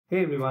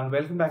Hey everyone,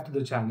 welcome back to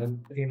the channel.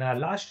 In our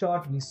last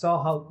shot, we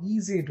saw how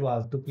easy it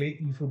was to play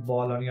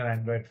eFootball on your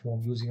Android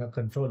phone using a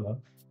controller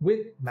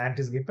with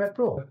Mantis Gamepad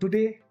Pro.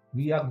 Today,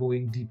 we are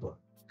going deeper.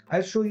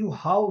 I'll show you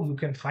how you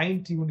can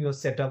fine-tune your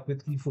setup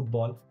with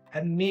eFootball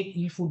and make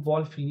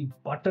eFootball feel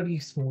buttery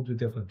smooth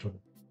with your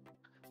controller.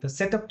 The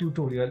setup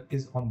tutorial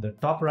is on the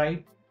top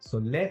right, so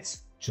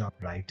let's jump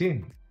right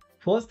in.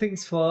 First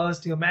things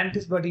first, your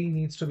Mantis buddy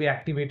needs to be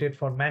activated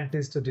for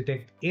Mantis to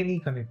detect any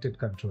connected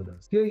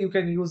controllers. Here you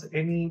can use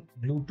any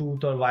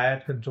Bluetooth or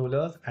wired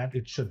controllers and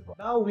it should work.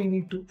 Now we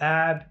need to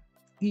add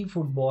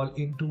eFootball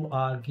into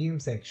our game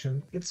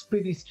section. It's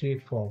pretty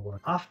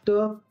straightforward.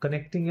 After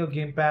connecting your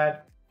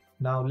gamepad,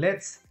 now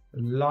let's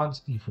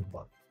launch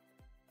eFootball.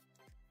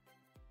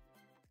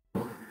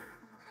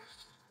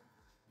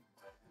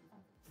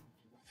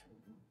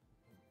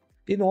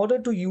 In order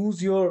to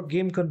use your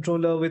game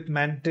controller with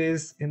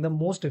Mantis in the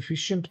most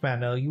efficient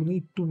manner, you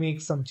need to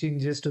make some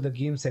changes to the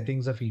game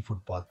settings of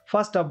eFootball.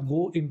 First up,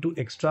 go into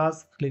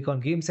Extras, click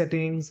on Game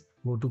Settings,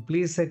 go to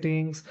Play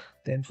Settings,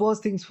 then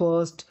first things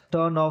first,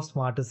 turn off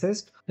Smart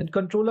Assist. Then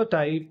controller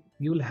type,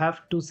 you'll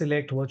have to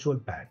select Virtual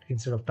Pad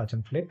instead of touch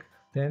and flick.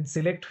 Then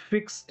select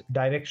Fixed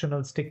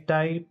Directional Stick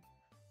Type.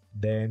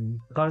 Then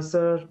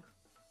cursor,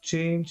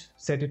 change,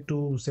 set it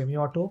to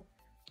semi-auto.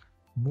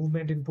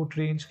 Movement input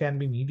range can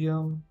be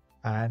medium.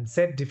 And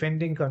set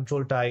defending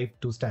control type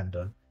to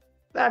standard.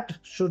 That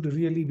should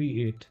really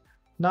be it.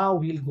 Now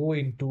we'll go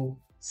into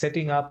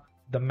setting up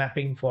the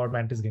mapping for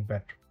Mantis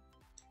Gamepad.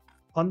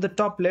 On the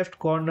top left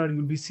corner,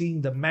 you'll be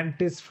seeing the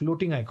Mantis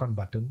floating icon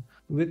button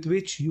with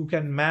which you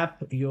can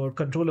map your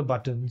controller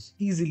buttons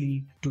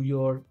easily to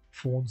your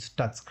phone's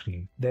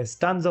touchscreen. There's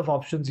tons of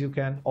options you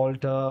can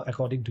alter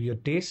according to your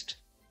taste.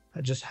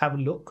 Just have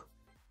a look.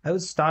 I will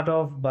start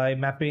off by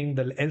mapping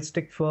the L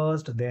stick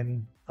first,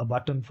 then a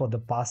button for the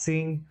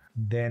passing,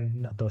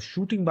 then the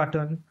shooting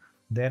button.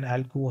 Then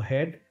I'll go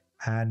ahead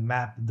and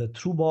map the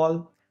through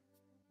ball,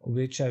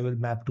 which I will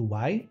map to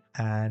Y.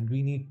 And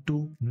we need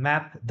to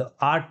map the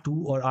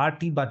R2 or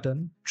RT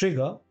button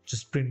trigger,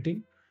 just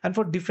printing. And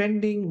for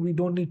defending, we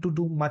don't need to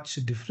do much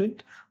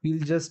different. We'll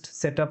just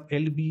set up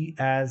LB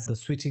as the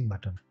switching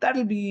button.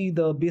 That'll be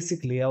the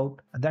basic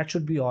layout. That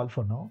should be all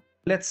for now.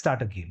 Let's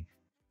start a game.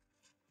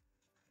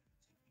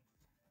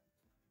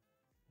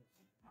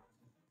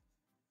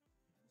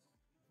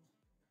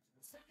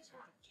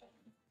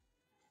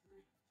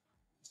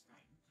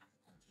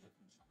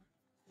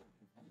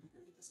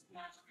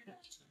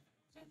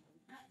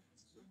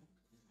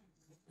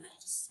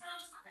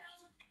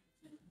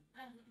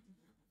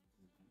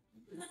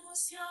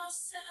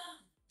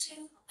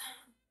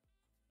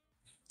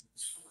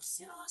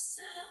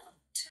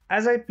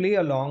 As I play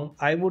along,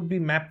 I would be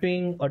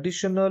mapping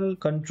additional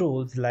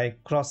controls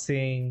like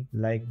crossing,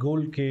 like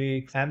goal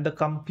kicks, and the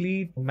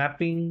complete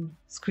mapping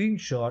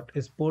screenshot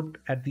is put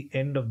at the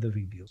end of the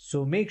video.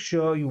 So make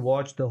sure you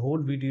watch the whole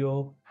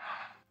video.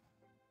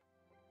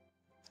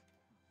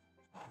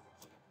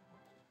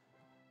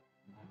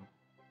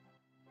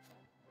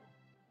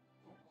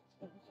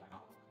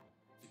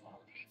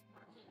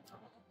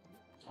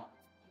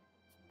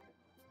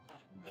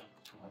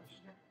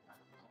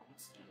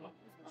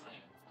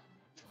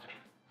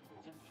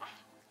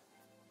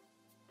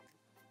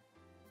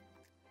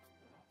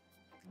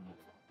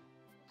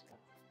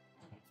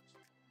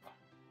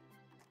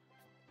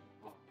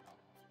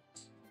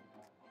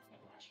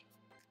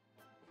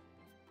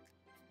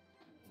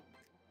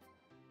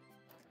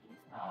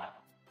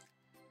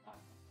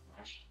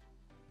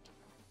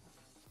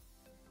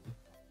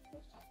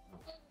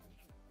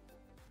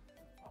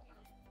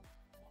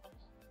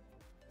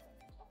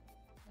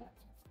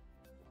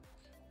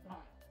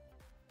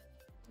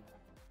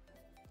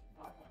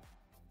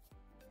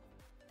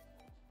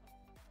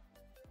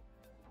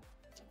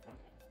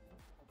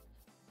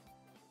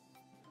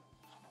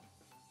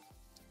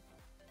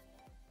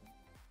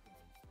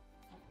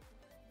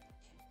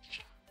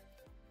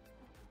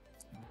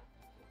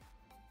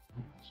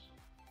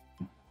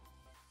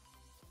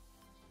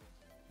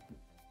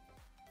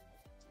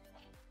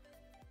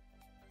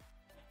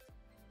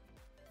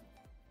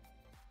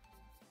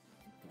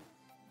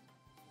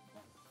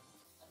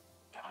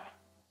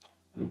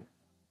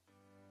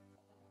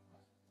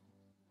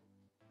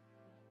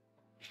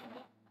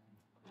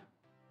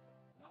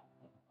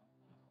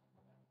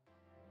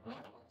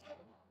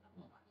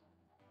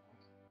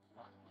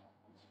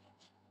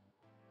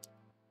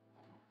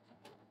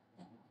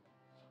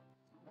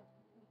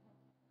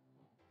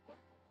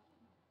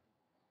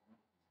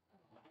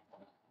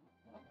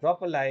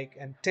 Drop a like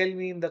and tell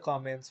me in the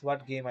comments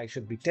what game I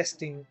should be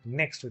testing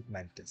next with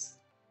Mantis.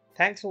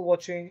 Thanks for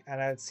watching and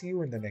I'll see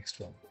you in the next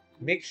one.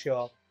 Make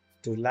sure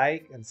to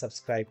like and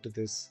subscribe to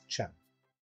this channel.